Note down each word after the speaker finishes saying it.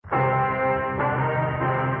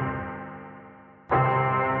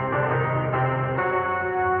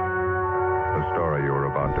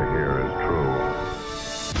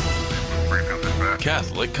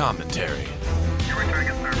Catholic commentary.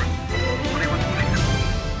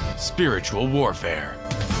 Spiritual warfare.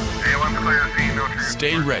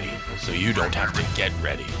 Stay ready so you don't have to get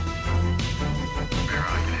ready.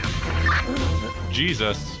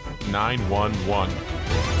 Jesus 911.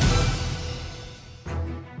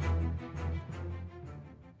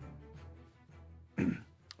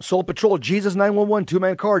 Soul Patrol, Jesus 911,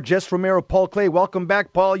 two-man car, Jess Romero, Paul Clay. Welcome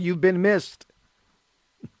back, Paul. You've been missed.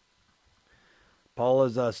 Paul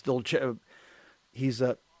is still...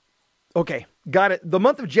 Okay, got it. The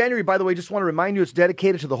month of January, by the way, just want to remind you, it's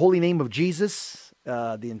dedicated to the holy name of Jesus,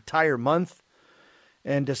 the entire month.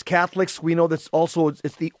 And as Catholics, we know that's also,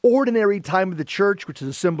 it's the ordinary time of the church, which is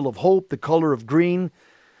a symbol of hope. The color of green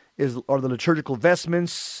are the liturgical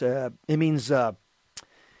vestments. It means that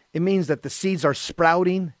the seeds are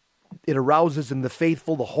sprouting. It arouses in the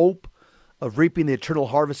faithful the hope of reaping the eternal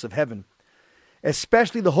harvest of heaven,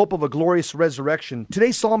 especially the hope of a glorious resurrection.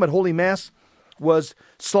 Today's psalm at Holy Mass was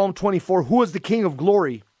Psalm 24. Who is the King of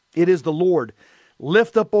glory? It is the Lord.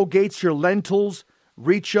 Lift up, O gates, your lintels.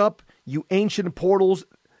 Reach up, you ancient portals,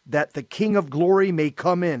 that the King of glory may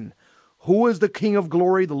come in. Who is the King of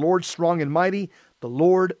glory? The Lord strong and mighty, the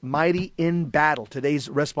Lord mighty in battle. Today's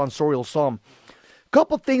responsorial psalm.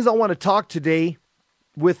 Couple things I want to talk today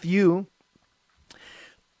with you.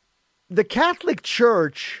 The Catholic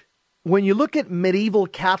Church, when you look at medieval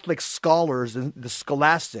Catholic scholars and the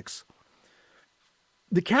scholastics,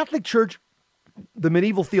 the Catholic Church, the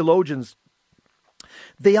medieval theologians,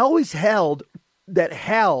 they always held that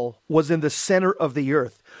hell was in the center of the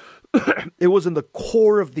earth. It was in the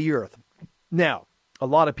core of the earth. Now, a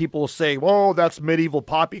lot of people will say, "Oh, that's medieval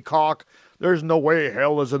poppycock. There's no way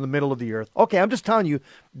hell is in the middle of the earth." Okay, I'm just telling you,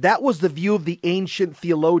 that was the view of the ancient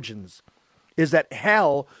theologians, is that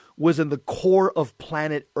hell was in the core of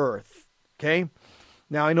planet Earth. Okay?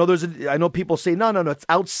 Now, I know people say, no, it's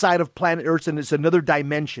outside of planet Earth and it's another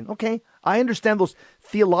dimension. Okay, I understand those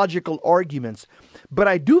theological arguments, but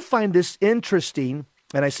I do find this interesting,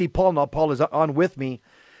 and I see Paul now, Paul is on with me,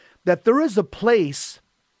 that there is a place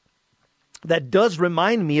that does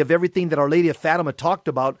remind me of everything that Our Lady of Fatima talked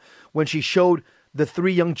about when she showed the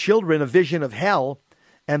three young children a vision of hell,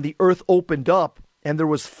 and the earth opened up, and there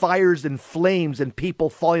was fires and flames and people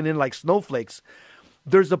falling in like snowflakes.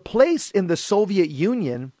 There's a place in the Soviet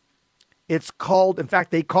Union, it's called, in fact,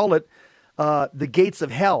 they call it the Gates of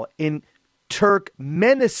Hell. In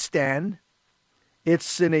Turkmenistan,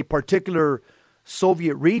 it's in a particular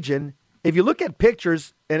Soviet region. If you look at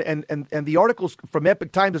pictures, and the articles from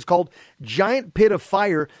Epoch Times is called "Giant Pit of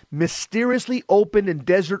Fire Mysteriously Opened in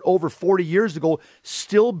Desert Over 40 Years Ago,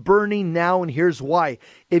 Still Burning Now, and Here's Why."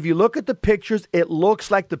 If you look at the pictures, it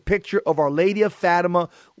looks like the picture of Our Lady of Fatima,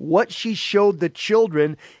 what she showed the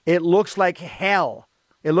children. It looks like hell.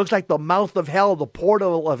 It looks like the mouth of hell, the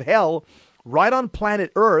portal of hell, right on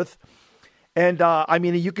planet Earth. And I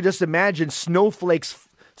mean, you could just imagine snowflakes,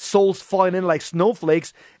 souls falling in like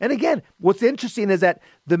snowflakes. And again, what's interesting is that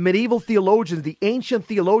the medieval theologians, the ancient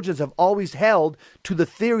theologians, have always held to the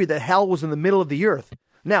theory that hell was in the middle of the earth.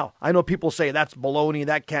 Now, I know people say that's baloney,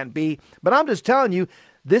 that can't be, but I'm just telling you,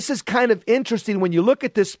 this is kind of interesting. When you look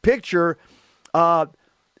at this picture,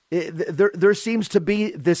 there seems to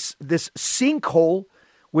be this sinkhole,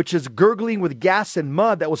 which is gurgling with gas and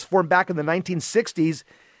mud, that was formed back in the 1960s.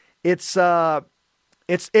 It's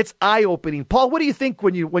eye-opening. Paul, what do you think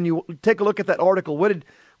when you take a look at that article?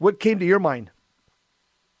 What came to your mind?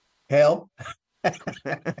 Hell.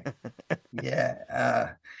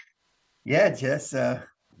 Yeah. Jess.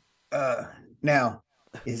 Now,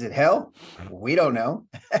 is it hell? We don't know.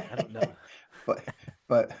 I don't know.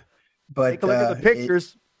 but take a look at the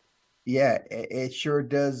pictures. It sure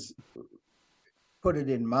does put it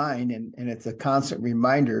in mind, and it's a constant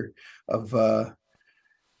reminder of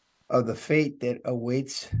the fate that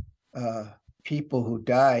awaits people who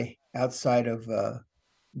die outside of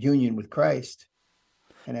union with Christ.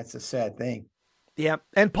 And that's a sad thing. Yeah.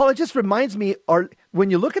 And Paul, it just reminds me,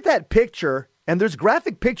 when you look at that picture, and there's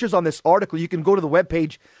graphic pictures on this article, you can go to the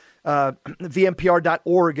webpage,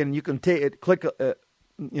 vmpr.org, and you can click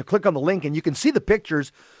on the link and you can see the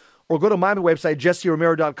pictures, or go to my website,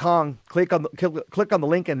 jesseromero.com, click on the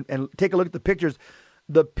link and take a look at the pictures.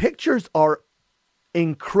 The pictures are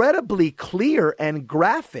incredibly clear and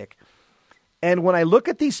graphic. And when I look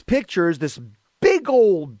at these pictures, this big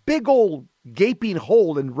old gaping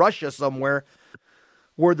hole in Russia somewhere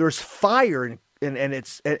where there's fire and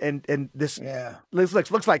this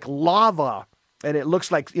looks like lava, and it looks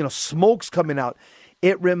like, smoke's coming out.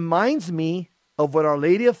 It reminds me of what Our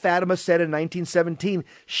Lady of Fatima said in 1917.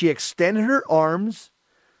 She extended her arms,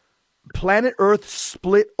 planet Earth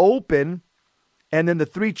split open, And then the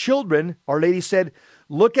 3 children, Our Lady said,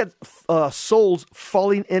 look at souls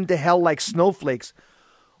falling into hell like snowflakes.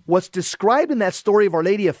 What's described in that story of Our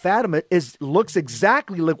Lady of Fatima looks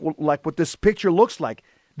exactly like what this picture looks like.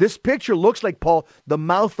 This picture looks like, Paul, the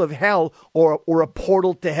mouth of hell or a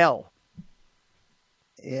portal to hell.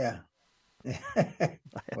 Yeah.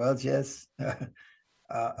 Well, Jess,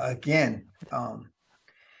 again,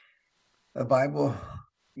 the Bible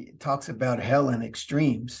talks about hell in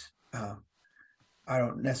extremes. I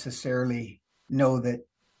don't necessarily know that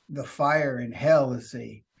the fire in hell is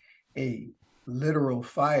a literal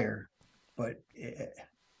fire, but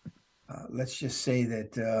let's just say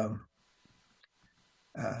that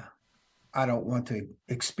I don't want to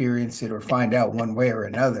experience it or find out one way or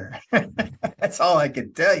another. That's all I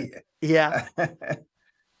can tell you. Yeah.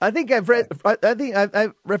 I think I've read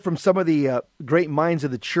from some of the great minds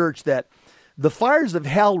of the church that the fires of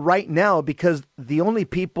hell right now, because the only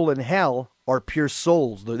people in hell are pure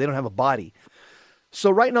souls. They don't have a body.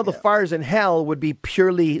 So right now the fires in hell would be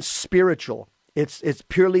purely spiritual. It's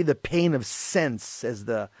purely the pain of sense, as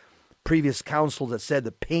the previous councils have said,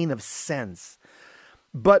 the pain of sense.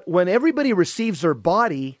 But when everybody receives their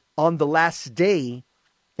body on the last day,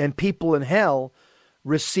 and people in hell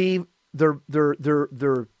receive their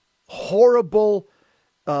horrible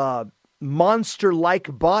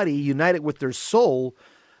monster-like body united with their soul,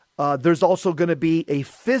 there's also going to be a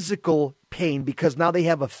physical pain because now they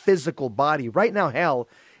have a physical body. Right now, hell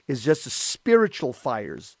is just the spiritual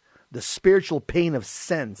fires, the spiritual pain of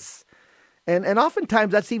sense. And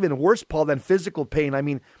oftentimes that's even worse, Paul, than physical pain. I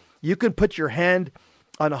mean, you can put your hand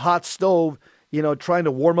on a hot stove, trying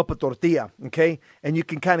to warm up a tortilla, okay? And you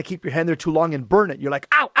can kind of keep your hand there too long and burn it. You're like,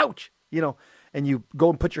 ow, ouch, and you go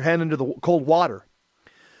and put your hand into the cold water.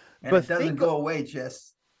 And but it doesn't go away,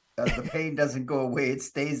 Jess. The pain doesn't go away. It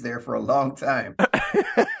stays there for a long time.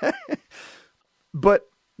 But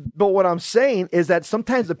what I'm saying is that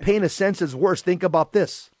sometimes the pain of sense is worse. Think about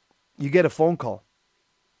this. You get a phone call.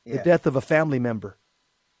 The death of a family member.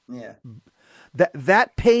 Yeah.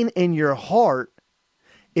 That pain in your heart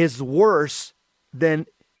is worse than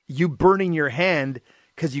you burning your hand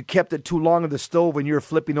because you kept it too long on the stove when you were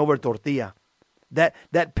flipping over a tortilla. That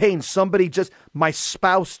pain, my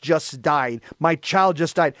spouse just died, my child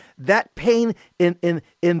just died. That pain in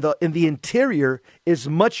the interior is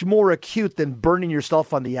much more acute than burning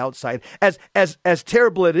yourself on the outside. As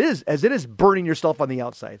terrible as it is burning yourself on the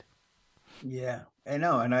outside. Yeah, I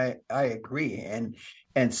know, and I agree,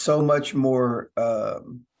 and so much more.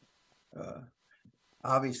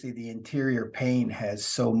 Obviously, the interior pain has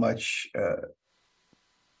so much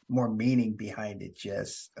more meaning behind it,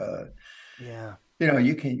 Jess. Yeah.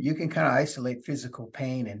 You can kind of isolate physical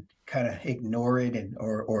pain and kind of ignore it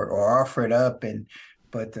or offer it up.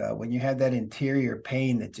 But when you have that interior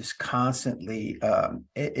pain that just constantly,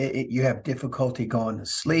 you have difficulty going to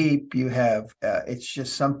sleep. You have, it's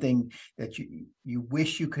just something that you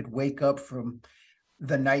wish you could wake up from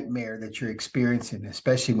the nightmare that you're experiencing,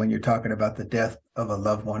 especially when you're talking about the death of a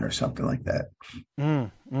loved one or something like that. And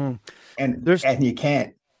you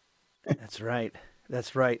can't. That's right.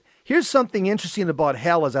 That's right. Here's something interesting about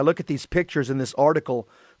hell as I look at these pictures in this article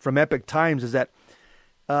from Epoch Times is that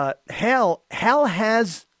hell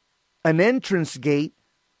has an entrance gate,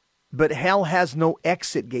 but hell has no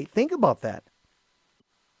exit gate. Think about that.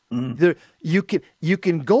 You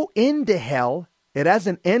can go into hell. It has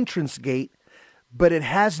an entrance gate, but it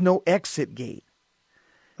has no exit gate.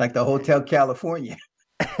 Like the Hotel California.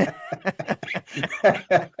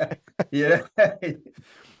 Yeah.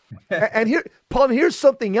 And here, Paul, here's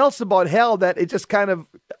something else about hell that it just kind of,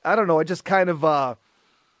 I don't know, it just kind of,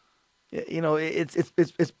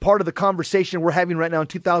 it's part of the conversation we're having right now in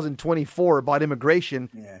 2024 about immigration.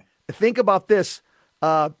 Yeah. Think about this.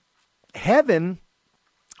 Heaven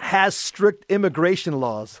has strict immigration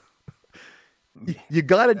laws. You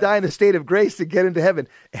got to die in a state of grace to get into heaven.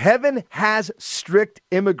 Heaven has strict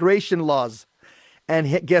immigration laws.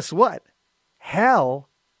 And guess what? Hell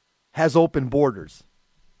has open borders.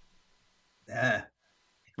 Yeah.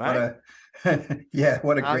 Right?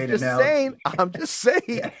 What a great analogy. I'm just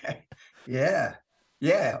saying. Yeah.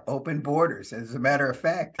 Open borders. As a matter of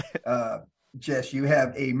fact, Jess, you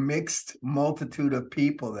have a mixed multitude of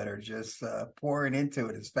people that are just pouring into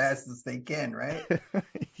it as fast as they can, right?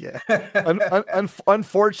 Yeah.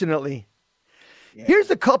 Unfortunately. Yeah.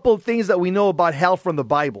 Here's a couple of things that we know about hell from the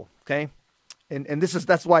Bible, okay? And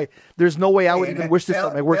that's why there's no way I would even wish this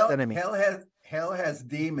on my worst enemy. Hell has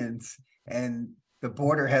demons, and the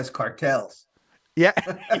border has cartels. Yeah,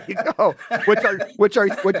 there you go. Which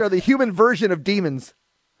are the human version of demons.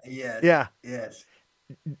 Yes. Yeah. Yes.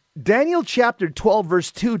 Daniel chapter 12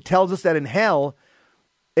 verse 2 tells us that in hell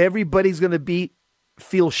everybody's going to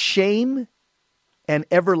feel shame and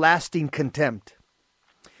everlasting contempt.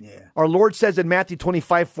 Yeah. Our Lord says in Matthew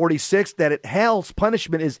 25:46 that hell's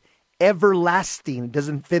punishment is everlasting. It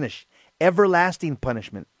doesn't finish. Everlasting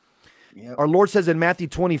punishment. Yep. Our Lord says in Matthew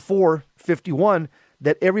 24:51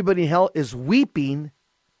 that everybody in hell is weeping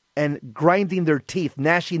and grinding their teeth,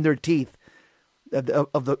 gnashing their teeth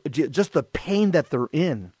of just the pain that they're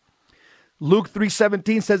in. Luke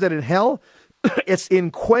 3:17 says that in hell, it's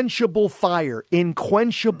inquenchable fire.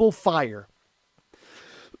 Inquenchable fire.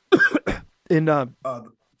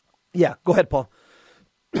 Yeah, go ahead, Paul.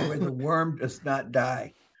 Where the worm does not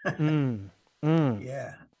die.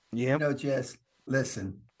 Yeah. Yeah. Jess,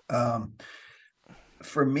 listen,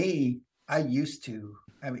 for me,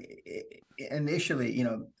 initially,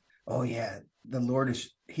 oh yeah, the Lord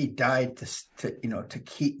he died to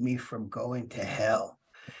keep me from going to hell.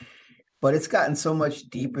 But it's gotten so much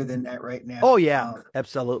deeper than that right now. Oh yeah,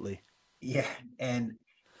 absolutely. Yeah. And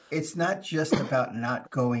it's not just about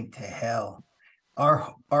not going to hell.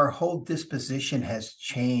 Our whole disposition has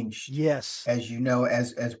changed. Yes. As you know,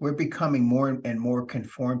 as we're becoming more and more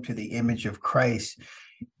conformed to the image of Christ,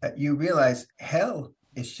 you realize hell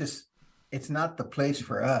is it's not the place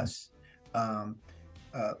for us.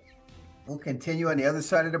 We'll continue on the other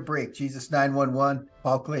side of the break. Jesus 911,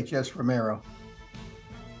 Paul Clay, Jess Romero.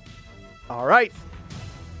 All right.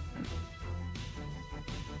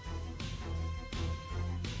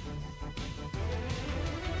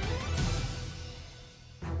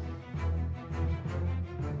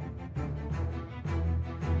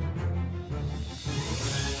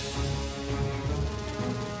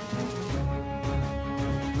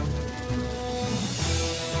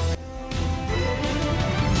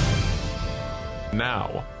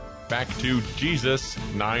 Now, back to Jesus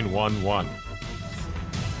 911.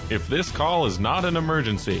 If this call is not an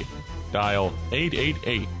emergency, dial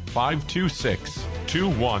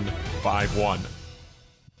 888-526-2151.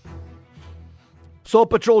 Soul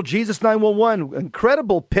Patrol, Jesus 911.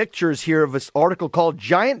 Incredible pictures here of this article called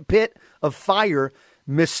Giant Pit of Fire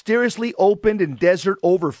Mysteriously Opened in Desert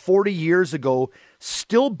Over 40 Years Ago,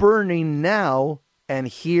 Still Burning Now, and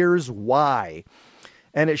Here's Why.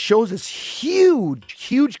 And it shows this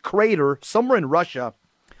huge crater somewhere in Russia.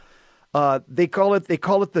 They call it the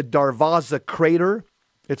Darvaza crater.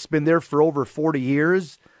 It's been there for over 40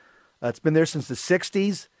 years. It's been there since the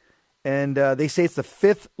 60s. And they say it's the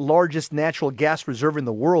 5th largest natural gas reserve in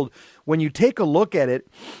the world. When you take a look at it,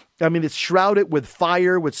 I mean, it's shrouded with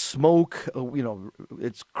fire, with smoke.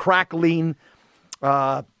 It's crackling,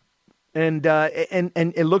 and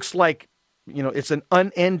it looks like it's an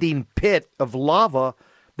unending pit of lava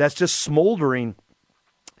that's just smoldering.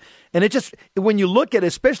 And when you look at it,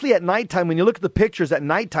 especially at nighttime, when you look at the pictures at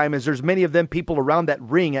nighttime, as there's many of them people around that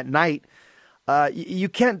ring at night, you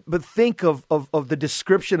can't but think of the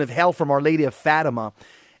description of hell from Our Lady of Fatima.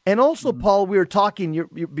 And also, Paul, we were talking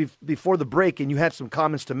before the break, and you had some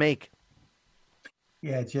comments to make.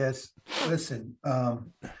 Yeah, Jess, listen,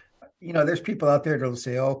 there's people out there that'll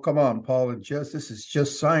say, oh, come on, Paul and Jess, this is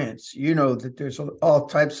just science. You know that there's all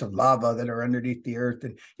types of lava that are underneath the earth.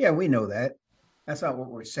 And yeah, we know that. That's not what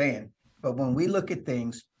we're saying. But when we look at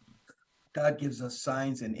things, God gives us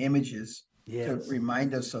signs and images to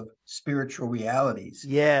remind us of spiritual realities.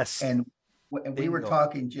 Yes. And when we were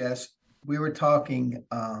talking, Jess, when we're talking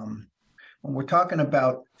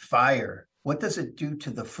about fire, what does it do to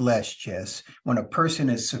the flesh, Jess? When a person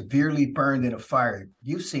is severely burned in a fire,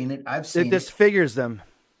 you've seen it, I've seen it. It disfigures them.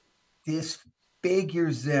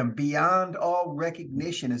 Disfigures them beyond all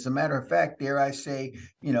recognition. As a matter of fact, dare I say,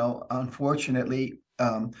 unfortunately,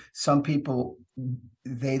 some people,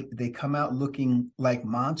 they come out looking like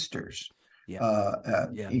monsters.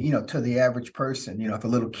 To the average person. If a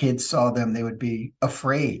little kid saw them, they would be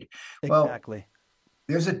afraid. Exactly. Well,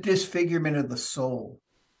 there's a disfigurement of the soul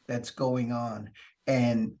that's going on.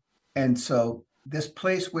 And so this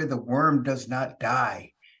place where the worm does not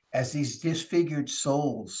die, as these disfigured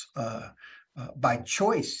souls, by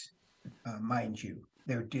choice, mind you,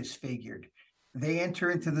 they're disfigured. They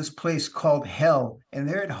enter into this place called hell, and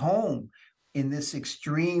they're at home in this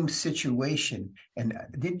extreme situation. And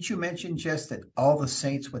didn't you mention, Jess, that all the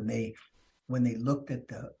saints, when they looked at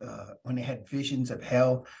when they had visions of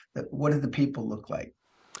hell, what did the people look like?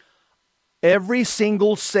 Every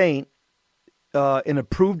single saint in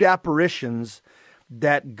approved apparitions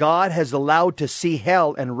that God has allowed to see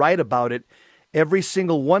hell and write about it, every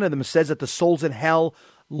single one of them says that the souls in hell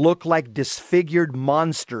look like disfigured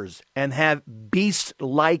monsters and have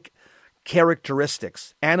beast-like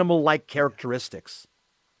characteristics, animal-like characteristics.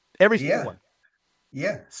 Every single one.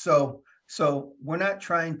 Yeah. So we're not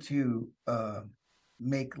trying to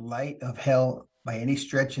make light of hell by any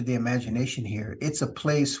stretch of the imagination here. It's a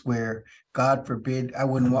place where, God forbid, I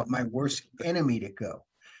wouldn't want my worst enemy to go.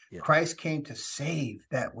 Yeah. Christ came to save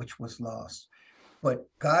that which was lost. But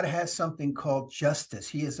God has something called justice.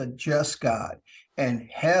 He is a just God, and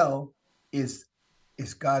hell is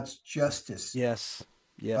God's justice. Yes.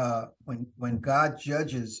 Yeah. When God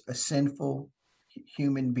judges a sinful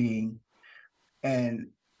human being, and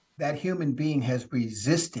that human being has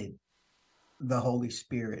resisted the Holy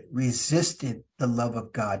Spirit, resisted the love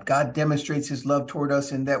of God. God demonstrates his love toward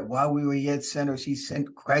us in that while we were yet sinners, he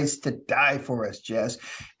sent Christ to die for us, Jess.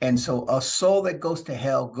 And so a soul that goes to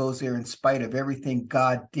hell goes there in spite of everything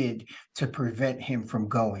God did to prevent him from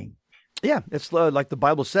going. Yeah, it's like the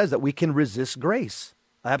Bible says that we can resist grace.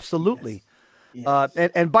 Absolutely. Yes.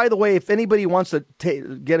 And by the way, if anybody wants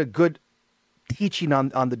to get a good teaching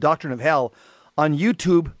on the doctrine of hell, on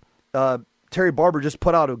YouTube, Terry Barber just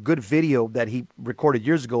put out a good video that he recorded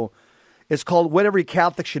years ago. It's called What Every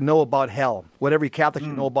Catholic Should Know About Hell. What Every Catholic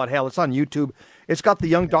Should Know About Hell. It's on YouTube. It's got the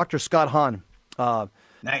young Dr. Scott Hahn.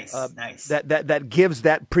 Nice. That gives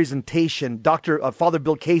that presentation. Father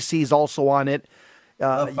Bill Casey is also on it.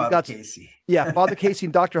 Father Casey. Yeah, Father Casey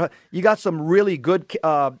and Dr. Hahn. You got some really good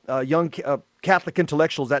young Catholic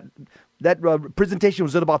intellectuals. That presentation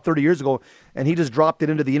was in about 30 years ago, and he just dropped it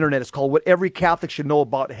into the internet. It's called What Every Catholic Should Know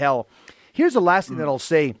About Hell. Here's the last thing that I'll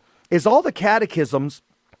say, is all the catechisms,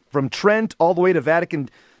 from Trent all the way to Vatican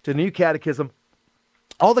to the New Catechism,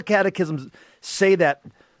 all the catechisms say that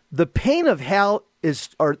the pain of hell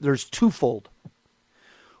there's twofold.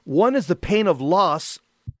 One is the pain of loss,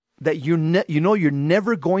 that you're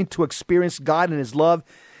never going to experience God and his love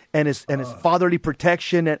and his fatherly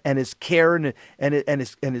protection and his care and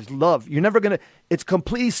his love. You're never going to, it's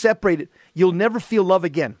completely separated. You'll never feel love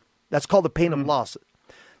again. That's called the pain of loss.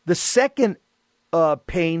 The second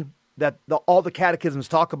pain that all the catechisms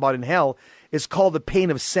talk about in hell is called the pain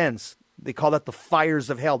of sense. They call that the fires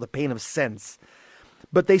of hell, the pain of sense.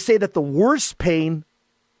 But they say that the worst pain,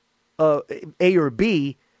 A or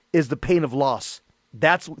B, is the pain of loss.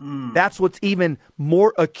 That's what's even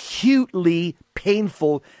more acutely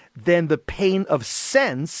painful than the pain of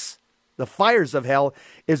sense. The fires of hell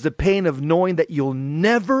is the pain of knowing that you'll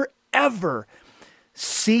never, ever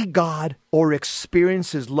see God or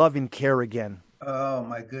experience his love and care again. Oh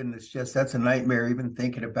my goodness, Jess, that's a nightmare even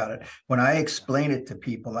thinking about it. When I explain it to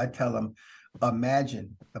people, I tell them,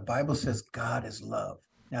 imagine the Bible says God is love.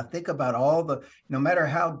 Now think about no matter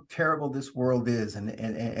how terrible this world is,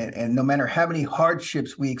 and no matter how many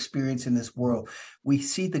hardships we experience in this world, we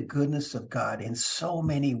see the goodness of God in so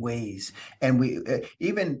many ways. And we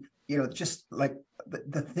even, just like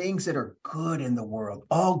the things that are good in the world,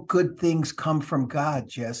 all good things come from God,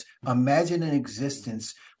 Jess. Imagine an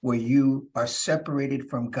existence where you are separated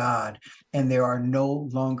from God and there is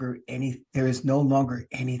no longer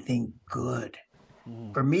anything good.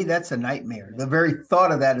 For me, that's a nightmare. The very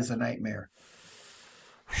thought of that is a nightmare.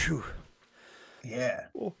 Whew. Yeah.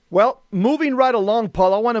 Well, moving right along,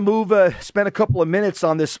 Paul, I want to spend a couple of minutes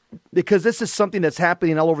on this because this is something that's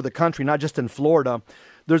happening all over the country, not just in Florida.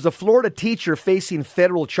 There's a Florida teacher facing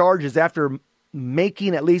federal charges after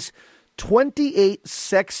making at least 28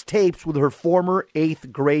 sex tapes with her former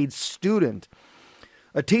 8th grade student.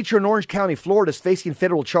 A teacher in Orange County, Florida, is facing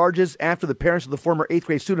federal charges after the parents of the former 8th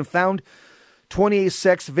grade student found 28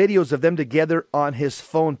 sex videos of them together on his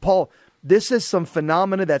phone. Paul, this is some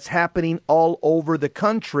phenomena that's happening all over the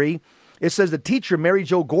country. It says the teacher, Mary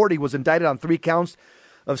Jo Gordy, was indicted on 3 counts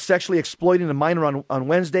of sexually exploiting a minor on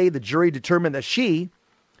Wednesday. The jury determined that she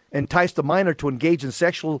enticed a minor to engage in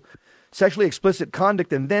sexually explicit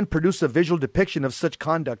conduct and then produce a visual depiction of such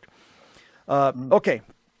conduct. Okay.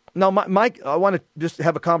 Now, Mike, I want to just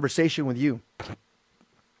have a conversation with you.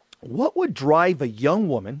 What would drive a young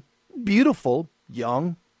woman, beautiful,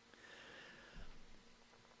 young,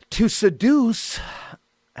 to seduce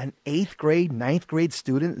an 8th grade, 9th grade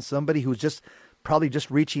student, somebody who's probably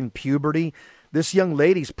just reaching puberty? This young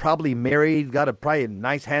lady's probably married, got probably a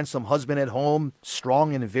nice, handsome husband at home,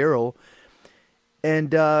 strong and virile.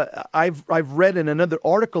 And I've read in another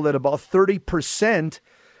article that about 30%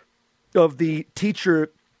 of the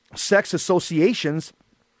teacher sex associations,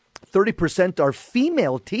 30% are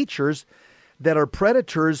female teachers that are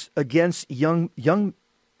predators against young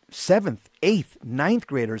 7th, 8th, 9th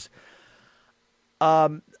graders.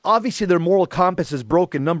 Obviously, their moral compass is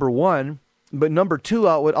broken, number one. But number two,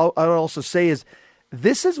 I would also say is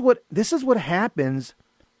this is what happens,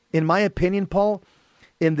 in my opinion, Paul,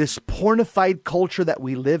 in this pornified culture that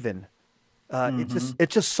we live in.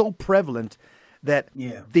 It's just so prevalent that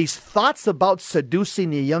these thoughts about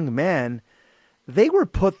seducing a young man, they were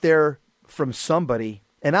put there from somebody,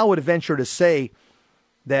 and I would venture to say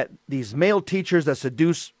that these male teachers that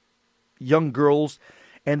seduce young girls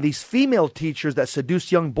and these female teachers that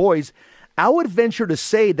seduce young boys, I would venture to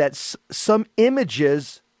say that some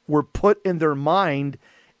images were put in their mind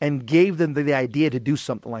and gave them the idea to do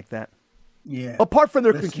something like that. Yeah. Apart from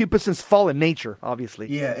their concupiscence, fallen nature, obviously.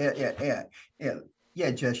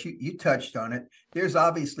 Yeah, Jess, you touched on it. There's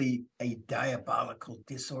obviously a diabolical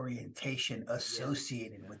disorientation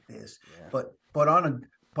associated with this, but on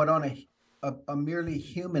a merely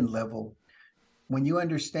human level, when you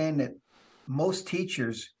understand that most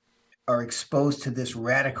teachers are exposed to this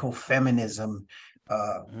radical feminism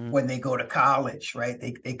when they go to college, right?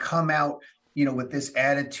 They come out, with this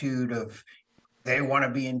attitude of they want to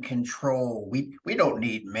be in control. We don't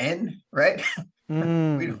need men, right? We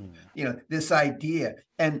don't, this idea.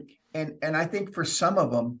 And I think for some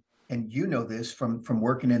of them, and this from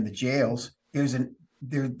working in the jails, there's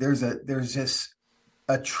this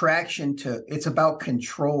attraction to, it's about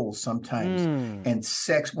control sometimes, and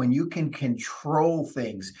sex, when you can control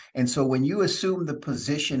things. And so when you assume the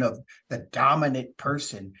position of the dominant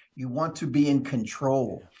person, you want to be in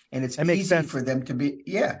control. And it's easy for them to be,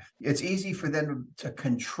 it's easy for them to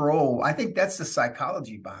control. I think that's the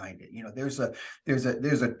psychology behind it. There's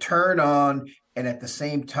a turn on, and at the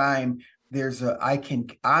same time,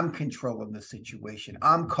 I'm controlling the situation.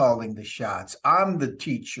 I'm calling the shots. I'm the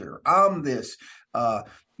teacher. I'm this. I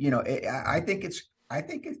think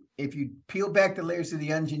if you peel back the layers of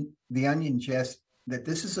the onion, Jess, that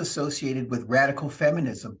this is associated with radical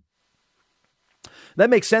feminism. That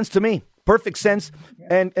makes sense to me. Perfect sense.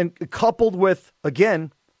 Yeah. And coupled with,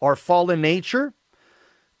 again, our fallen nature,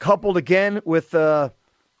 coupled again with our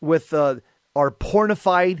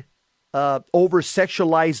pornified,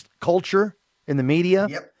 over-sexualized culture in the media.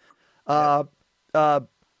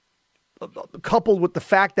 Coupled with the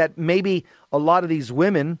fact that maybe a lot of these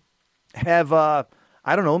women have,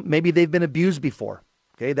 maybe they've been abused before.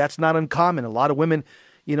 Okay, that's not uncommon. A lot of women,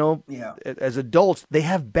 as adults, they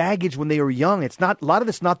have baggage when they were young. A lot of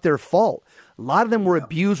it's not their fault. A lot of them were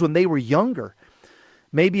abused when they were younger.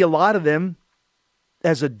 Maybe a lot of them,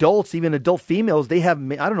 as adults, even adult females, they have,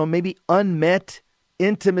 maybe unmet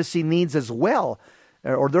intimacy needs as well.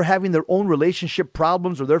 Or they're having their own relationship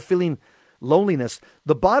problems, or they're feeling loneliness.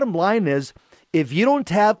 The bottom line is, if you don't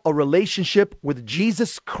have a relationship with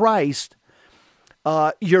Jesus Christ,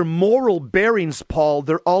 your moral bearings, Paul,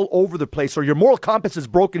 they're all over the place, or your moral compass is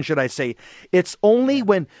broken, should I say. It's only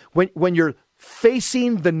when you're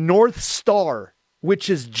facing the North Star, which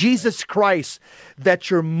is Jesus Christ, that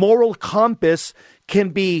your moral compass can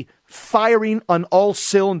be firing on all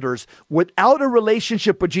cylinders. Without a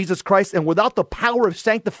relationship with Jesus Christ and without the power of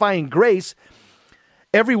sanctifying grace,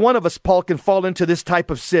 every one of us, Paul, can fall into this type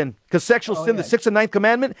of sin. Because sexual sin, the 6th and 9th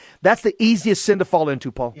commandment, that's the easiest sin to fall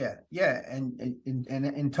into, Paul. Yeah. And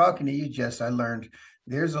in talking to you, Jess, I learned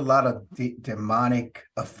there's a lot of demonic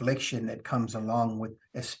affliction that comes along with,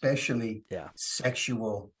 especially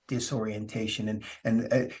sexual disorientation.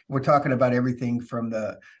 And we're talking about everything from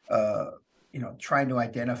the, trying to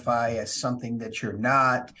identify as something that you're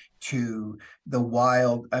not, to the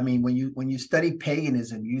wild. I mean, when you study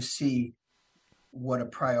paganism, you see what a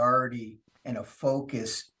priority and a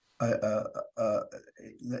focus,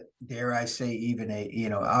 dare I say, even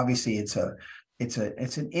obviously it's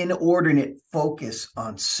an inordinate focus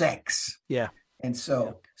on sex. Yeah. And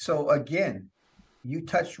so again, you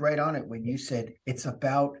touched right on it when you said it's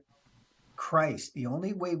about Christ. The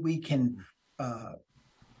only way we can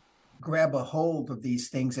grab a hold of these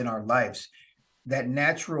things in our lives, that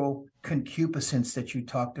natural concupiscence that you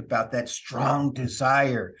talked about, that strong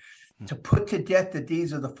desire to put to death the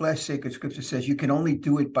deeds of the flesh, sacred scripture says you can only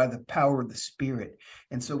do it by the power of the Spirit.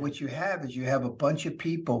 And so what you have is a bunch of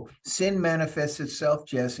people. Sin manifests itself,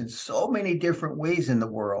 Jess, in so many different ways in the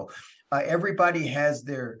world. Everybody has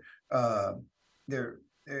their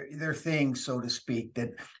thing, so to speak, that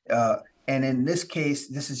and in this case,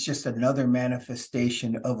 this is just another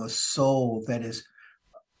manifestation of a soul that is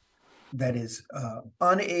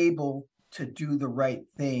unable to do the right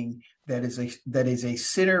thing, that is a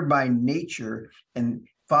sinner by nature and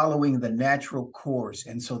following the natural course.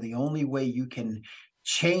 And so the only way you can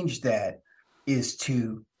change that is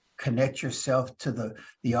to connect yourself to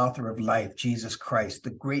the author of life, Jesus Christ,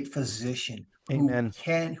 the great physician. Amen.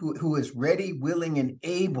 Who is ready, willing, and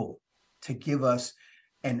able to give us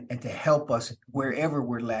and to help us wherever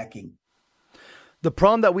we're lacking. The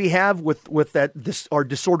problem that we have with our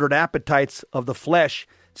disordered appetites of the flesh,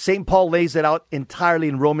 St. Paul lays it out entirely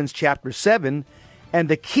in Romans chapter 7. And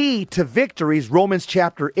the key to victory is Romans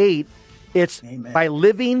chapter 8. It's Amen. By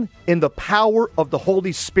living in the power of the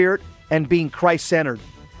Holy Spirit and being Christ-centered.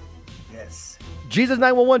 Yes. Jesus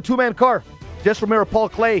 911, two-man car. Jess Romero, Paul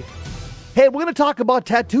Clay. Hey, we're going to talk about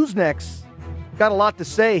tattoos next. Got a lot to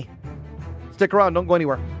say. Stick around. Don't go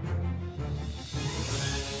anywhere.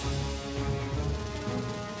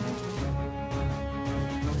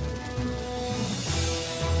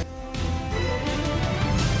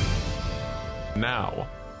 Now,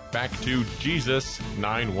 back to Jesus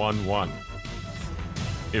 911.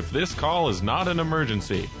 If this call is not an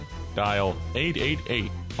emergency, dial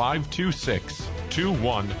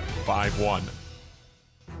 888-526-2151.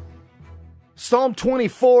 Psalm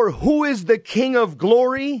 24, who is the King of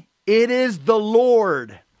glory? It is the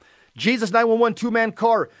Lord. Jesus 911, two-man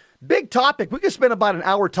car. Big topic. We could spend about an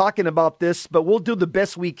hour talking about this, but we'll do the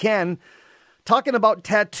best we can. Talking about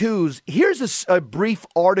tattoos. Here's a brief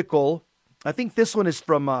article. I think this one is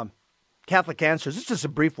from Catholic Answers. It's just a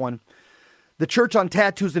brief one. The Church on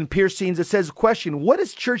Tattoos and Piercings. It says, question, what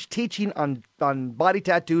is church teaching on body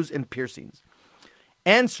tattoos and piercings?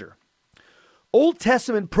 Answer, Old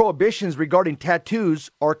Testament prohibitions regarding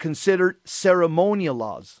tattoos are considered ceremonial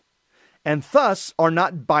laws and thus are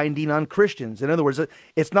not binding on Christians. In other words,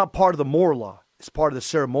 it's not part of the moral law. It's part of the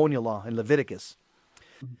ceremonial law in Leviticus.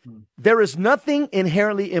 Mm-hmm. There is nothing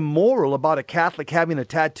inherently immoral about a Catholic having a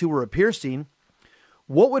tattoo or a piercing.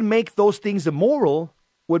 What would make those things immoral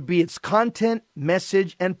would be its content,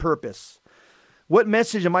 message, and purpose. What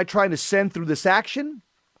message am I trying to send through this action?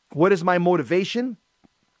 What is my motivation?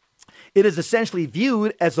 It is essentially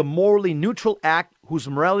viewed as a morally neutral act whose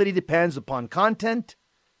morality depends upon content,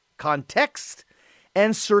 context,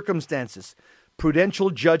 and circumstances. Prudential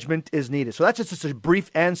judgment is needed. So that's just a brief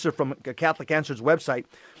answer from Catholic Answers website.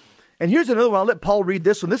 And here's another one. I'll let Paul read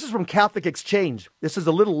this one. This is from Catholic Exchange. This is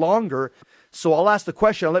a little longer, so I'll ask the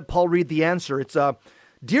question. I'll let Paul read the answer. It's,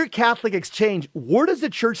 Dear Catholic Exchange, where does the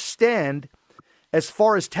church stand as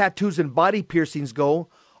far as tattoos and body piercings go?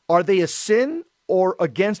 Are they a sin or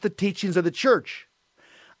against the teachings of the church?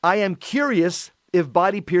 I am curious, if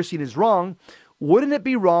body piercing is wrong, wouldn't it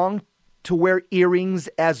be wrong to wear earrings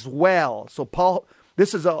as well? So Paul,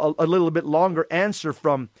 this is a little bit longer answer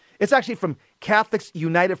it's actually from Catholics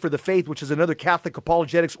United for the Faith, which is another Catholic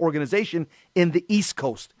apologetics organization in the East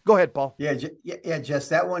Coast. Go ahead, Paul. Yeah, Jess,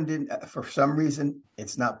 that one didn't, for some reason,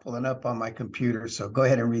 it's not pulling up on my computer. So go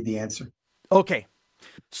ahead and read the answer. Okay.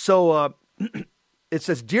 So it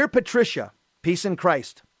says, Dear Patricia, peace in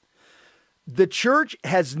Christ. The church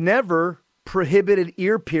has never prohibited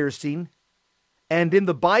ear piercing, and in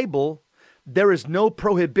the Bible, there is no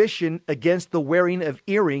prohibition against the wearing of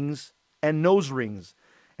earrings and nose rings.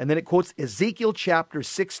 And then it quotes Ezekiel chapter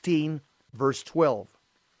 16, verse 12.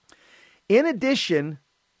 In addition,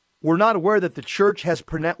 we're not aware that the church has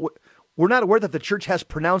pronounced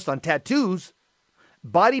on tattoos,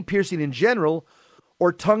 body piercing in general,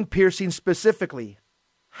 or tongue piercing specifically.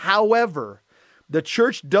 However, the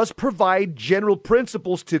church does provide general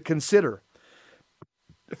principles to consider.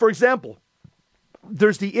 For example,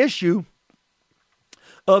 there's the issue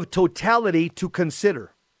of totality to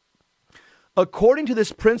consider. According to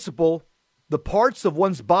this principle, the parts of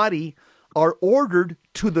one's body are ordered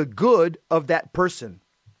to the good of that person.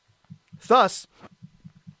 Thus,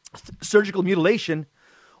 surgical mutilation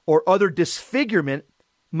or other disfigurement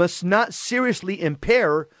must not seriously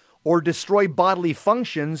impair or destroy bodily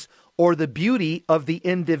functions or the beauty of the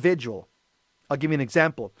individual. I'll give you an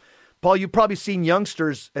example. Paul, you've probably seen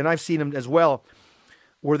youngsters, and I've seen them as well,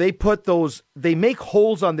 where they make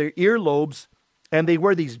holes on their earlobes and they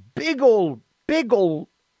wear these big old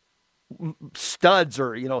studs,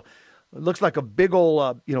 or, it looks like a big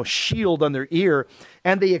old, shield on their ear,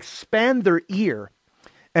 and they expand their ear.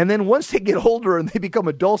 And then once they get older and they become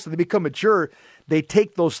adults and they become mature, they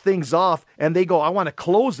take those things off and they go, I want to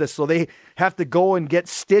close this. So they have to go and get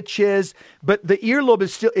stitches, but the earlobe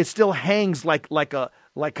still hangs like the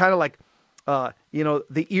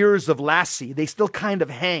ears of Lassie. They still kind of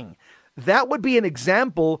hang. That would be an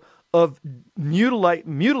example of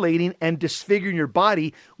mutilating and disfiguring your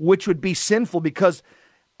body, which would be sinful, because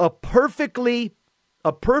a perfect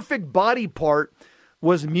body part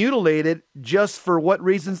was mutilated just for what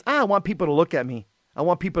reasons? I want people to look at me. I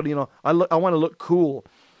want people to, I want to look cool.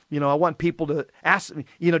 I want people to ask me,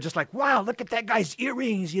 just like, wow, look at that guy's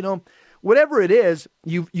earrings, whatever it is,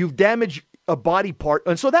 you've damaged a body part.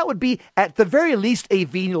 And so that would be at the very least a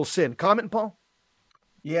venial sin. Comment, Paul?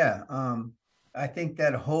 Yeah. I think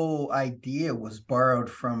that whole idea was borrowed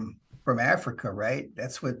from Africa, right?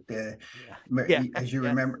 That's what as you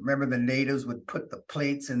remember the natives would put the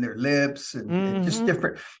plates in their lips and just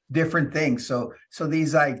different things. So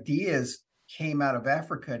these ideas came out of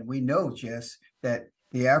Africa, and we know, Jess, that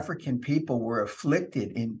the African people were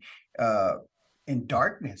afflicted in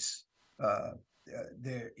darkness.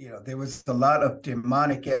 There was a lot of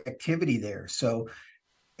demonic activity there. So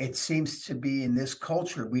it seems to be in this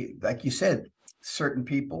culture, we, like you said, certain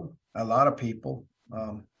people, a lot of people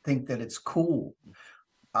think that it's cool.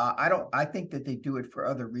 I think that they do it for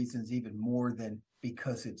other reasons, even more than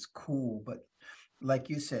because it's cool. But like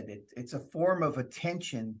you said, it's a form of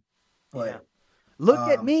attention. But look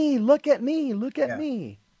at me, look at me, look at yeah.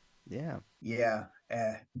 me. Yeah. Yeah.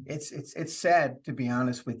 It's sad, to be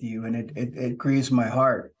honest with you, and it grieves my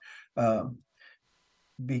heart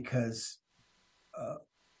because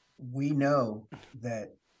we know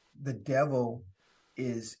that the devil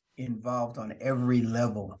is involved on every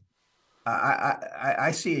level.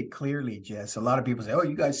 I see it clearly, Jess. A lot of people say, "Oh,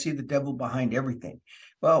 you guys see the devil behind everything."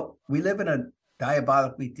 Well, we live in a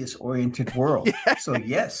diabolically disoriented world, so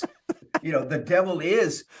yes. The devil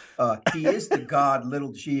is, he is the God,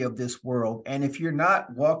 little g, of this world. And if you're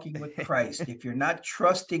not walking with Christ, if you're not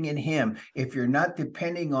trusting in him, if you're not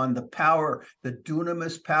depending on the power, the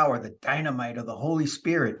dunamis power, the dynamite of the Holy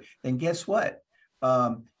Spirit, then guess what?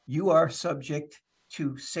 You are subject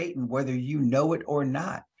to Satan, whether you know it or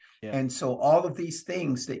not. Yeah. And so all of these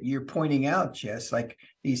things that you're pointing out, Jess, like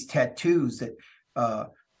these tattoos that,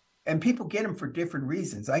 and people get them for different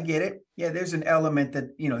reasons. I get it. Yeah, there's an element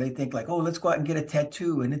that, they think like, oh, let's go out and get a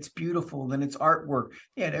tattoo and it's beautiful and it's artwork.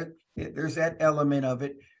 Yeah, there's that element of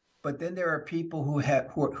it. But then there are people who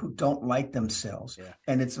don't like themselves. Yeah.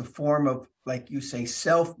 And it's a form of, like you say,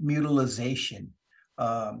 self-mutilization.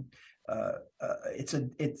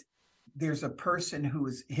 There's a person who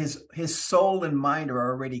is his soul and mind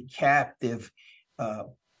are already captive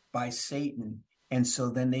by Satan. And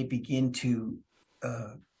so then they begin to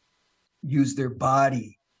use their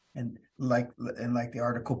body, and like the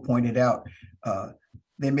article pointed out,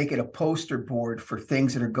 they make it a poster board for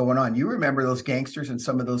things that are going on. You remember those gangsters and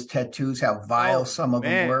some of those tattoos, how vile some of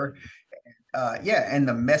them were. And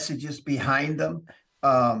the messages behind them.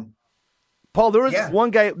 Paul, there was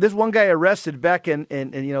this one guy arrested back in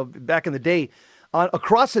back in the day.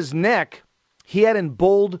 Across his neck, he had in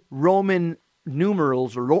bold Roman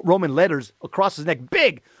numerals or Roman letters across his neck,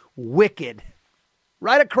 big, wicked.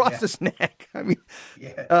 Right across his neck. I mean,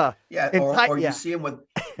 or you see them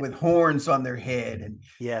with horns on their head, and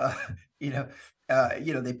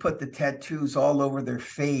they put the tattoos all over their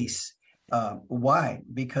face. Why?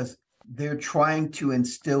 Because they're trying to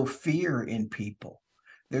instill fear in people.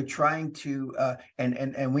 They're trying to,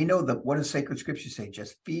 and we know that what does sacred scripture say?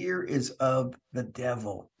 Just fear is of the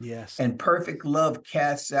devil. Yes. And perfect love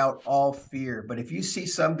casts out all fear. But if you see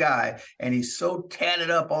some guy and he's so tatted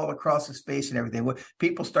up all across his face and everything,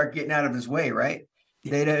 people start getting out of his way, right?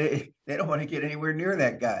 Yeah. They don't want to get anywhere near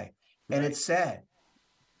that guy. Right. And it's sad.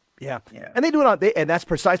 Yeah. And they do it and that's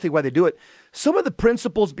precisely why they do it. Some of the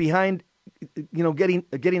principles behind getting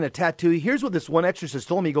a tattoo. Here's what this one exorcist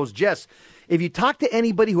told me. He goes, Jess, if you talk to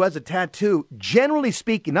anybody who has a tattoo, generally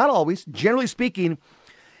speaking, not always, generally speaking,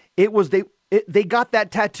 it was they got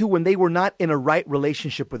that tattoo when they were not in a right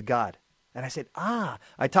relationship with God. And I said, I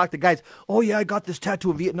talked to guys. Oh yeah, I got this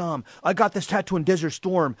tattoo in Vietnam. I got this tattoo in Desert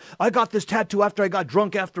Storm. I got this tattoo after I got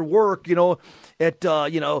drunk after work,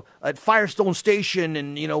 at Firestone Station,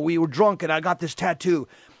 and we were drunk and I got this tattoo.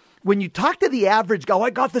 When you talk to the average guy,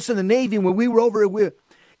 I got this in the Navy when we were over.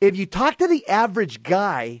 If you talk to the average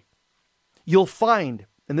guy, you'll find,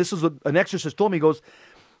 and this is an exorcist told me, he goes,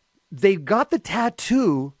 they got the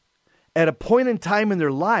tattoo at a point in time in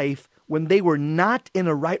their life when they were not in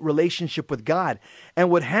a right relationship with God.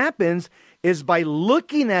 And what happens is by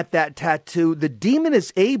looking at that tattoo, the demon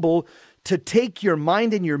is able to take your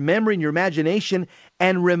mind and your memory and your imagination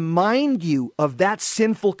and remind you of that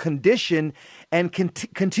sinful condition and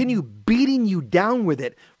continue beating you down with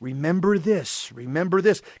it. Remember this,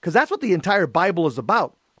 because that's what the entire Bible is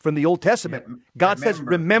about. From the Old Testament, God says,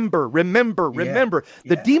 remember.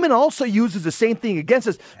 The demon also uses the same thing against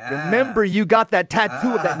us. Remember, you got that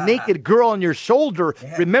tattoo of that naked girl on your shoulder.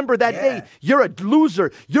 Remember that day. You're a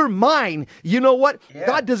loser. You're mine. You know what?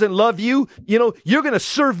 God doesn't love you. You're going to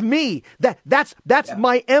serve me. That's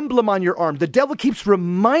my emblem on your arm. The devil keeps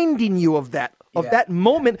reminding you of that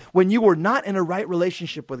moment when you were not in a right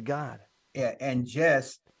relationship with God. Yeah, and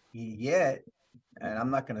and I'm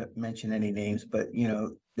not going to mention any names, but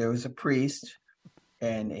there was a priest,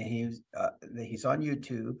 and he's on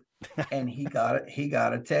YouTube, and he got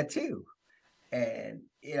a tattoo, and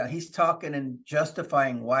he's talking and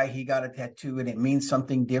justifying why he got a tattoo, and it means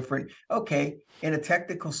something different. Okay, in a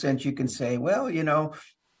technical sense, you can say, well,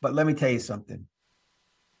 but let me tell you something.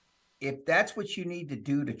 If that's what you need to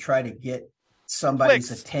do to try to get somebody's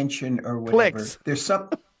attention or whatever, there's some,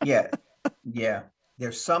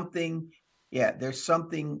 there's something, there's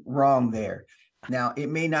something wrong there. Now, it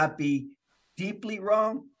may not be deeply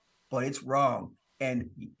wrong, but it's wrong. And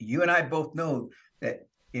you and I both know that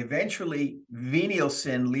eventually venial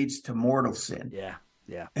sin leads to mortal sin. Yeah.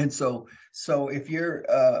 Yeah. And so if you're,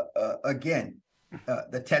 again,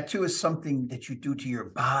 the tattoo is something that you do to your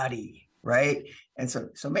body, right? And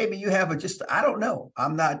so maybe you have I don't know.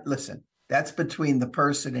 Listen, that's between the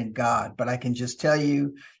person and God, but I can just tell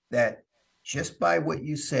you that just by what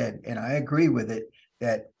you said, and I agree with it,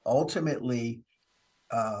 that ultimately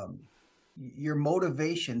your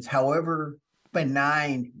motivations, however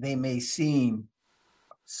benign they may seem,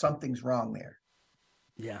 something's wrong there.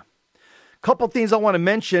 Yeah. Couple things I want to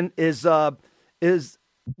mention is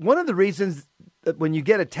one of the reasons that when you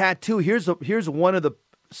get a tattoo, here's one of the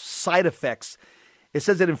side effects. It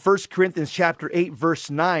says that in 1 Corinthians chapter 8, verse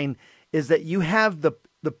 9, is that you have the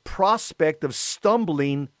prospect of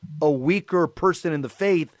stumbling a weaker person in the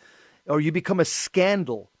faith, or you become a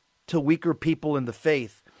scandal to weaker people in the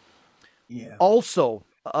faith. Yeah. Also,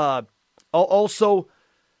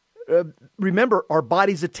 remember, our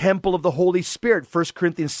body's a temple of the Holy Spirit, 1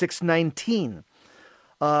 Corinthians 6:19.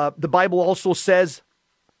 The Bible also says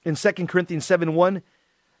in 2 Corinthians 7:1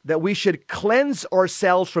 that we should cleanse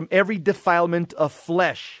ourselves from every defilement of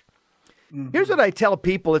flesh. Mm-hmm. Here's what I tell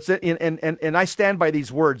people, and I stand by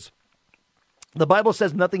these words. The Bible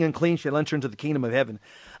says nothing unclean shall enter into the kingdom of heaven.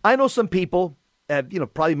 I know some people have,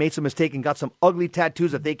 probably made some mistake and got some ugly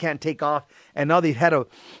tattoos that they can't take off, and now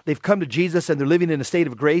they've come to Jesus and they're living in a state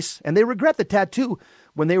of grace, and they regret the tattoo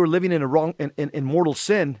when they were living in in mortal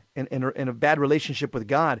sin and in a bad relationship with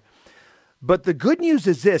God. But the good news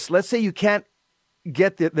is this: let's say you can't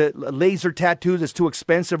get the laser tattoos, it's too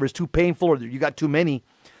expensive or it's too painful or you got too many.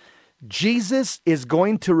 Jesus is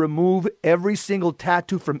going to remove every single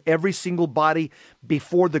tattoo from every single body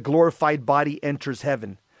before the glorified body enters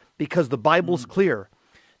heaven. Because the Bible's clear.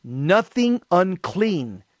 Nothing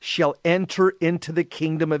unclean shall enter into the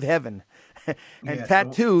kingdom of heaven. And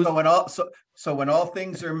tattoos. So when all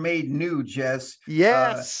things are made new, Jess.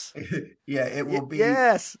 Yes. It will be.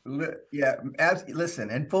 Yes. Listen,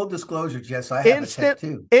 and full disclosure, Jess, I have a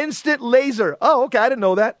tattoo. Instant laser. Oh, okay. I didn't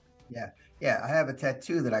know that. Yeah. I have a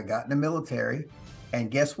tattoo that I got in the military. And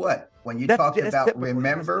guess what? When you talk about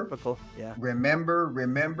typical. Remember,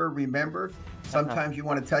 sometimes you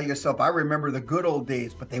want to tell yourself, I remember the good old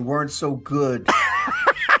days, but they weren't so good.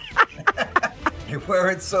 They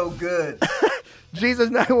weren't so good. Jesus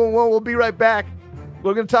 911, we'll be right back.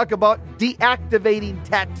 We're going to talk about deactivating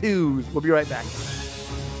tattoos. We'll be right back.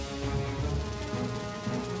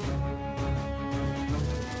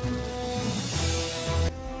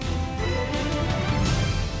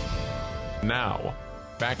 Now,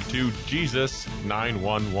 back to Jesus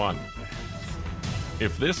 911.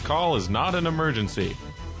 If this call is not an emergency,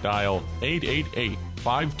 dial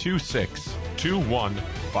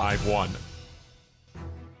 888-526-2151.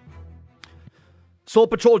 Soul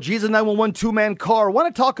Patrol, Jesus 911, two-man car. I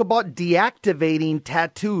want to talk about deactivating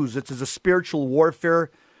tattoos. This is a spiritual warfare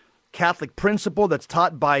Catholic principle that's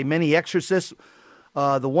taught by many exorcists.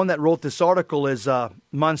 The one that wrote this article is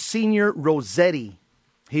Monsignor Rossetti.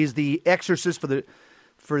 He's the exorcist for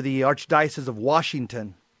the Archdiocese of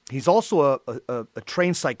Washington. He's also a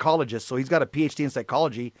trained psychologist, so he's got a PhD in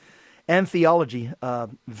psychology and theology.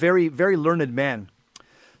 Very, very learned man.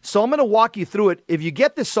 So I'm going to walk you through it. If you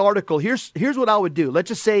get this article, here's what I would do. Let's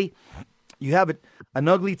just say you have an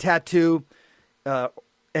ugly tattoo,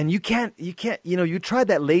 and you can't, you tried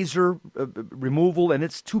that laser removal, and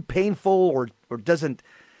it's too painful, or doesn't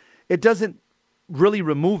really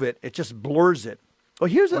remove it. It just blurs it. Well,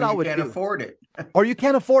 here's what I would do. You can't afford it. Or you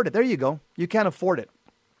can't afford it. There you go. You can't afford it.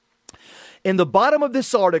 In the bottom of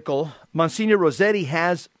this article, Monsignor Rossetti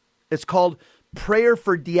it's called Prayer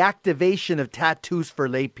for Deactivation of Tattoos for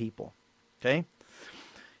Lay People. Okay?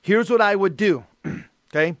 Here's what I would do.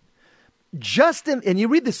 Okay? And you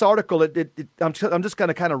read this article, I'm just going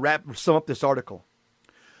to kind of sum up this article.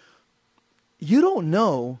 You don't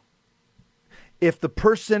know if the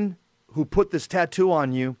person who put this tattoo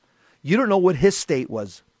on you, you don't know what his state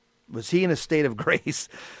was. Was he in a state of grace?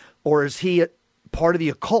 Or is he part of the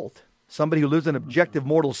occult? Somebody who lives in objective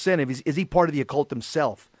mortal sin. Is he part of the occult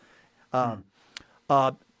himself?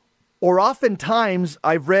 Or oftentimes,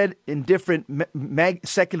 I've read in different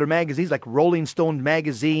secular magazines like Rolling Stone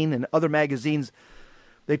magazine and other magazines,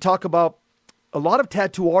 they talk about a lot of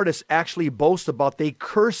tattoo artists actually boast about they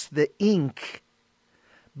curse the ink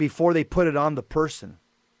before they put it on the person.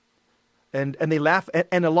 And they laugh,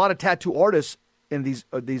 and a lot of tattoo artists in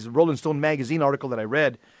these Rolling Stone magazine article that I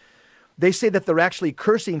read, they say that they're actually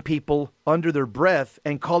cursing people under their breath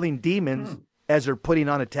and calling demons as they're putting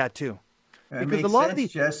on a tattoo. That Because makes a lot sense, of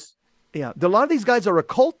these, Jess. yeah, a lot of these guys are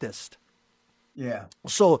occultists. Yeah.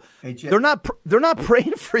 So Hey, Jess. they're not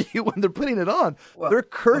praying for you when they're putting it on. Well, they're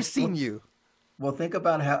cursing well, you. Well, think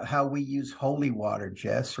about how we use holy water,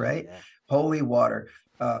 Jess, right? Yeah. Holy water.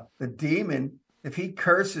 The demon, if he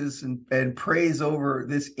curses and prays over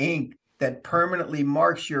this ink that permanently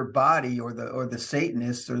marks your body, or the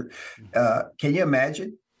Satanist, can you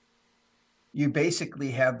imagine? You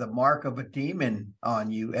basically have the mark of a demon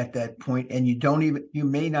on you at that point, and you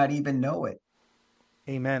may not even know it.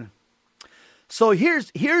 Amen. So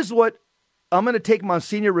here's what I'm going to take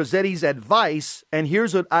Monsignor Rossetti's advice, and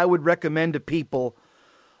here's what I would recommend to people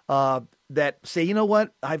that say, you know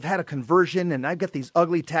what, I've had a conversion and I've got these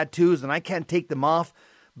ugly tattoos and I can't take them off,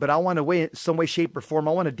 but I want to, some way, shape, or form,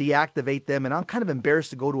 I want to deactivate them, and I'm kind of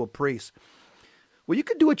embarrassed to go to a priest. Well, you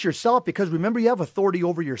could do it yourself, because remember, you have authority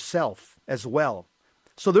over yourself as well.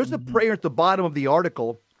 So there's a prayer at the bottom of the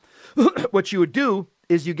article. What you would do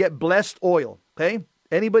is you get blessed oil, okay?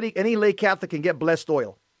 Any lay Catholic can get blessed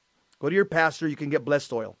oil. Go to your pastor, you can get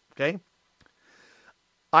blessed oil, okay?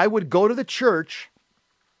 I would go to the church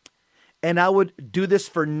and I would do this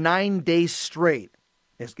for 9 days straight.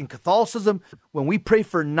 In Catholicism, when we pray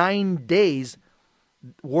for 9 days,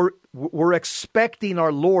 we're expecting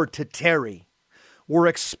our Lord to tarry. We're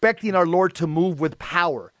expecting our Lord to move with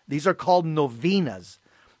power. These are called novenas,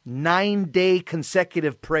 9-day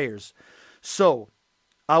consecutive prayers. So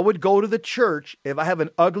I would go to the church if I have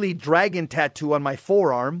an ugly dragon tattoo on my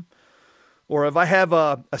forearm, or if I have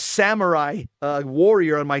a samurai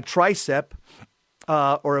warrior on my tricep,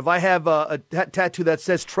 or if I have a tattoo that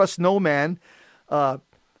says trust no man.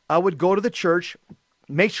 I would go to the church,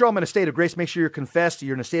 make sure I'm in a state of grace, make sure you're confessed,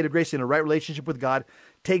 you're in a state of grace, in a right relationship with God,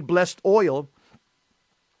 take blessed oil,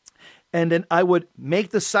 and then I would make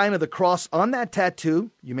the sign of the cross on that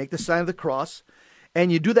tattoo. You make the sign of the cross,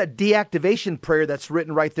 and you do that deactivation prayer that's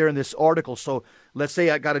written right there in this article. So let's say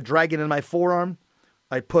I got a dragon in my forearm.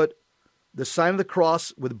 I put the sign of the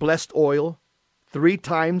cross with blessed oil 3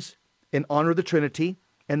 times in honor of the Trinity,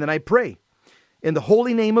 and then I pray. In the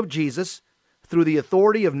holy name of Jesus, through the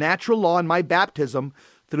authority of natural law and my baptism,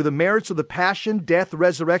 through the merits of the passion, death,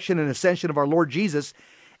 resurrection, and ascension of our Lord Jesus,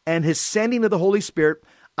 and his sending of the Holy Spirit,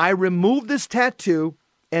 I remove this tattoo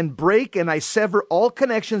and break and I sever all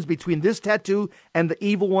connections between this tattoo and the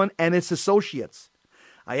evil one and its associates.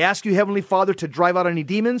 I ask you, Heavenly Father, to drive out any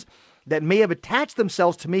demons that may have attached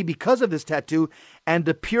themselves to me because of this tattoo, and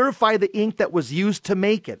to purify the ink that was used to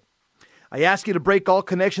make it. I ask you to break all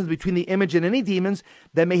connections between the image and any demons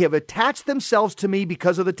that may have attached themselves to me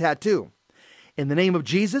because of the tattoo. In the name of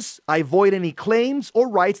Jesus, I void any claims or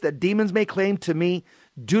rights that demons may claim to me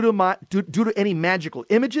due to any magical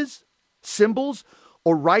images, symbols,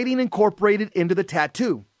 or writing incorporated into the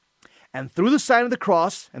tattoo. And through the sign of the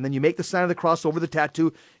cross, and then you make the sign of the cross over the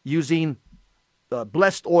tattoo using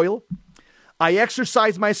blessed oil, I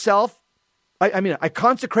exercise myself. I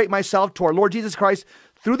consecrate myself to our Lord Jesus Christ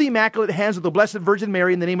through the immaculate hands of the Blessed Virgin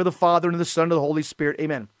Mary, in the name of the Father, and of the Son, and of the Holy Spirit.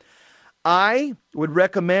 Amen. I would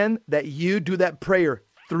recommend that you do that prayer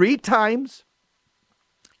 3 times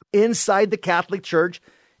inside the Catholic Church,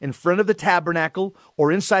 in front of the tabernacle,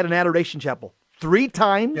 or inside an adoration chapel. 3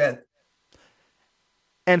 times,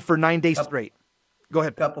 and for 9 days straight. Go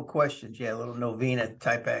ahead. A couple questions. Yeah, a little novena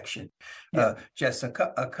type action. Yeah. Just a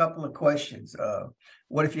couple of questions.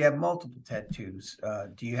 What if you have multiple tattoos?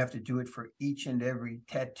 Do you have to do it for each and every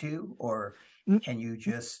tattoo, or can you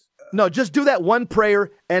just... No, just do that one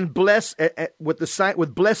prayer and bless with the sign,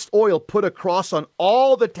 with blessed oil, put a cross on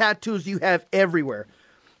all the tattoos you have everywhere.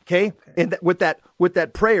 Okay? And with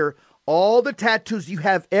that prayer, all the tattoos you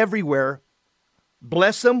have everywhere,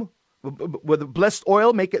 bless them with blessed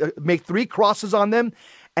oil, make 3 crosses on them,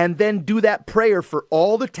 and then do that prayer for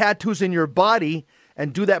all the tattoos in your body,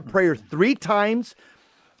 and do that prayer 3 times.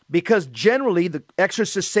 Because generally, the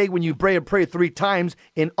exorcists say when you pray 3 times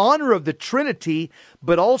in honor of the Trinity,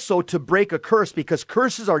 but also to break a curse, because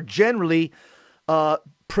curses are generally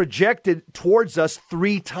projected towards us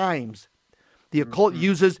 3 times. The occult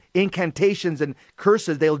uses incantations and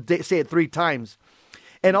curses. They'll say it 3 times.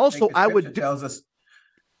 And also, I would... tells us,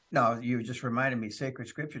 no, you just reminded me, Sacred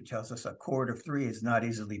Scripture tells us a cord of 3 is not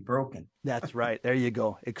easily broken. That's right. There you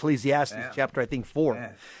go. Ecclesiastes chapter, I think, 4.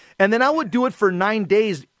 Yeah. And then I would do it for 9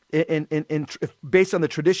 days based on the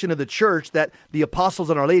tradition of the church, that the apostles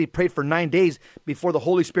and Our Lady prayed for 9 days before the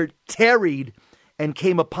Holy Spirit tarried and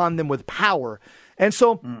came upon them with power. And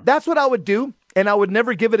so that's what I would do. And I would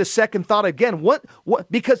never give it a second thought again. What?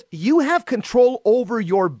 Because you have control over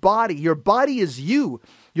your body. Your body is you.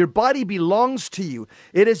 Your body belongs to you.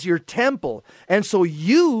 It is your temple. And so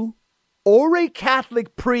you or a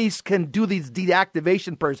Catholic priest can do these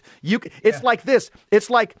deactivation prayers. It's like this. It's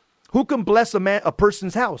like, who can bless a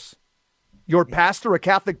person's house? Your pastor, a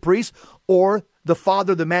Catholic priest, or the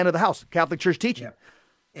father, the man of the house, Catholic Church teaching.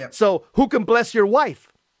 So who can bless your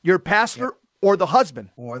wife? Your pastor or the husband?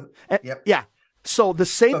 Yeah. So the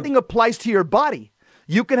same thing applies to your body.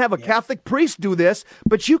 You can have a Catholic priest do this,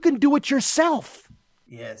 but you can do it yourself.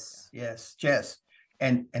 Yes.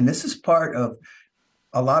 And this is part of,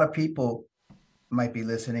 a lot of people might be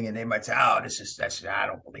listening and they might say, I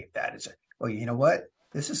don't believe that. Well, you know what?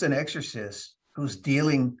 This is an exorcist who's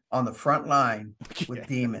dealing on the front line with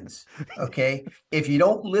demons. Okay. If you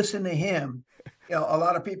don't listen to him, a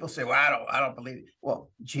lot of people say, well, I don't believe it. Well,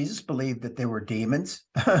 Jesus believed that there were demons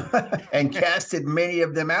and casted many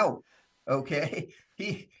of them out. Okay.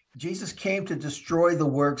 Jesus came to destroy the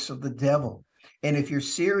works of the devil. And if you're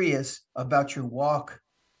serious about your walk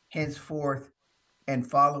henceforth and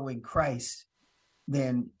following Christ,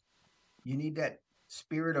 then you need that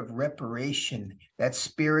spirit of reparation, that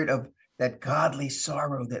spirit of that godly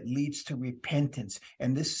sorrow that leads to repentance.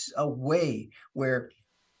 And this is a way where,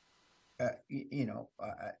 I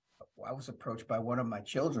was approached by one of my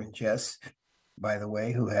children, Jess, by the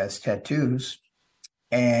way, who has tattoos.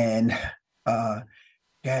 And,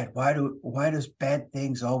 Dad, why does bad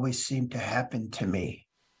things always seem to happen to me?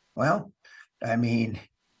 Well, I mean,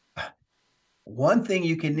 one thing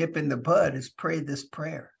you can nip in the bud is pray this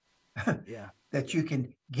prayer. That you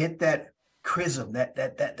can get that chrism,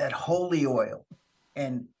 that holy oil,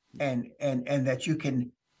 and that you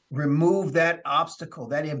can remove that obstacle,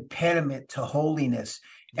 that impediment to holiness,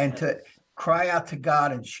 and to cry out to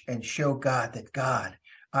God and show God that, God,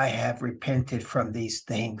 I have repented from these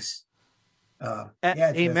things.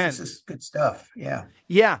 Amen. This is good stuff.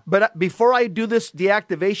 Yeah. But before I do this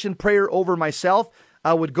deactivation prayer over myself,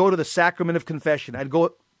 I would go to the sacrament of confession. I'd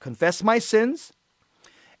go confess my sins,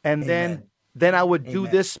 and then I would do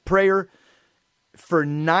this prayer for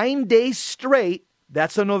 9 days straight.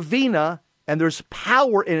 That's a novena, and there's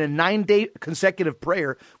power in a 9-day consecutive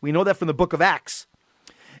prayer. We know that from the book of Acts.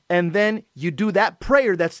 And then you do that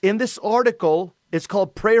prayer that's in this article. It's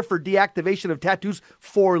called Prayer for Deactivation of Tattoos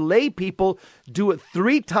for Lay People. Do it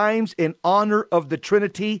 3 times in honor of the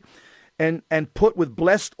Trinity, and put with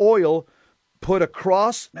blessed oil. Put a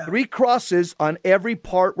cross, 3 crosses on every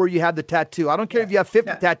part where you have the tattoo. I don't care if you have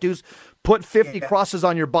 50 tattoos, put 50 crosses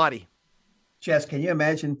on your body. Jess, can you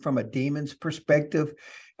imagine from a demon's perspective,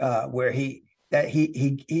 where he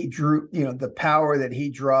drew, the power that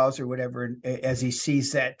he draws or whatever, as he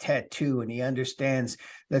sees that tattoo and he understands,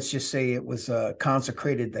 let's just say it was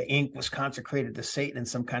consecrated, the ink was consecrated to Satan in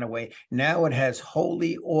some kind of way. Now it has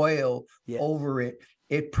holy oil over it.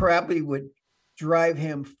 It probably would drive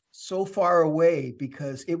him so far away,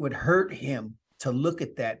 because it would hurt him to look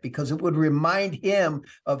at that, because it would remind him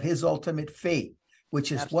of his ultimate fate,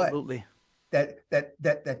 which is Absolutely.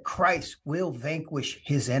 that Christ will vanquish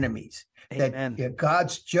his enemies. Amen. That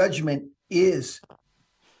God's judgment is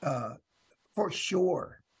for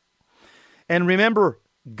sure. And remember,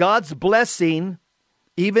 God's blessing,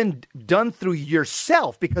 even done through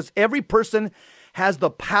yourself, because every person has the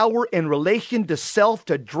power in relation to self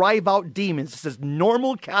to drive out demons. This is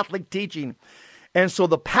normal Catholic teaching. And so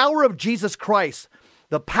the power of Jesus Christ,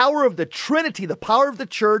 the power of the Trinity, the power of the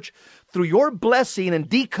church, through your blessing and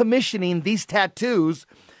decommissioning these tattoos,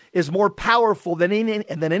 is more powerful than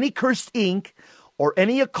any cursed ink or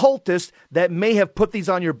any occultist that may have put these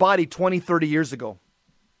on your body 20, 30 years ago.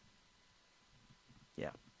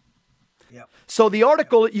 So the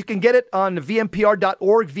article, you can get it on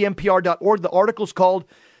vmpr.org, vmpr.org. The article is called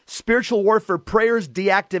Spiritual Warfare Prayers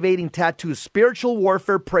Deactivating Tattoos. Spiritual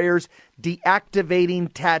Warfare Prayers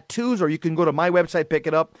Deactivating Tattoos. Or you can go to my website, pick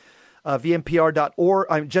it up, vmpr.org,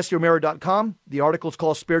 jesseromero.com. The article is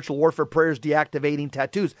called Spiritual Warfare Prayers Deactivating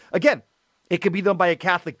Tattoos. Again, it could be done by a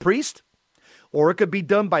Catholic priest, or it could be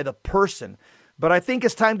done by the person. But I think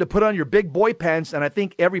it's time to put on your big boy pants, and I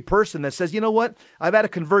think every person that says, you know what, I've had a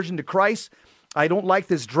conversion to Christ, I don't like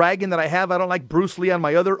this dragon that I have, I don't like Bruce Lee on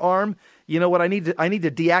my other arm, you know what, I need to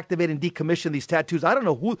deactivate and decommission these tattoos. I don't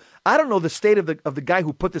know the state of the guy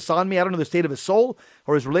who put this on me. I don't know the state of his soul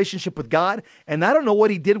or his relationship with God, and I don't know what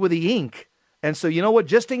he did with the ink. And so, you know what,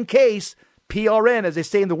 just in case, PRN, as they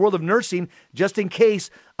say in the world of nursing, just in case,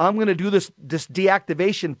 I'm going to do this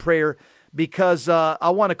deactivation prayer, because I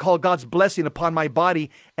want to call God's blessing upon my body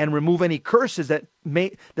and remove any curses that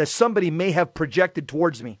somebody may have projected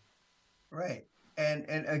towards me. Right. And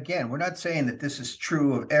again, we're not saying that this is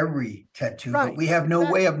true of every tattoo, but we have no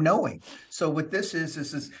way of knowing. So what this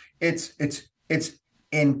is it's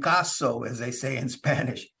en caso, as they say in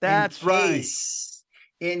Spanish. That's right.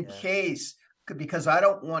 in case, because I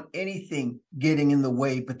don't want anything getting in the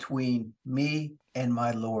way between me and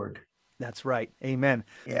my Lord. That's right. Amen.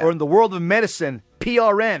 Yeah. Or in the world of medicine,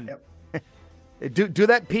 PRN. Yep. Do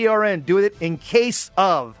that PRN. Do it in case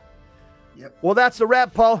of. Yep. Well, that's a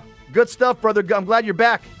wrap, Paul. Good stuff, brother. I'm glad you're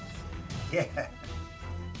back. Yeah.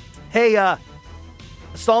 Hey,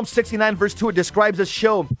 Psalm 69, verse 2, it describes this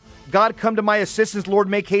show. God, come to my assistance. Lord,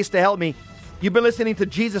 make haste to help me. You've been listening to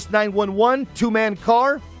Jesus 911, two-man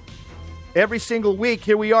car. Every single week,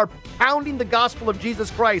 here we are, pounding the gospel of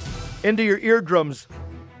Jesus Christ into your eardrums.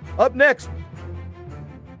 Up next,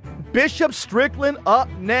 Bishop Strickland up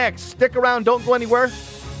next. Stick around. Don't go anywhere.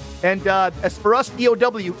 And as for us,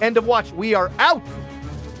 EOW, end of watch. We are out.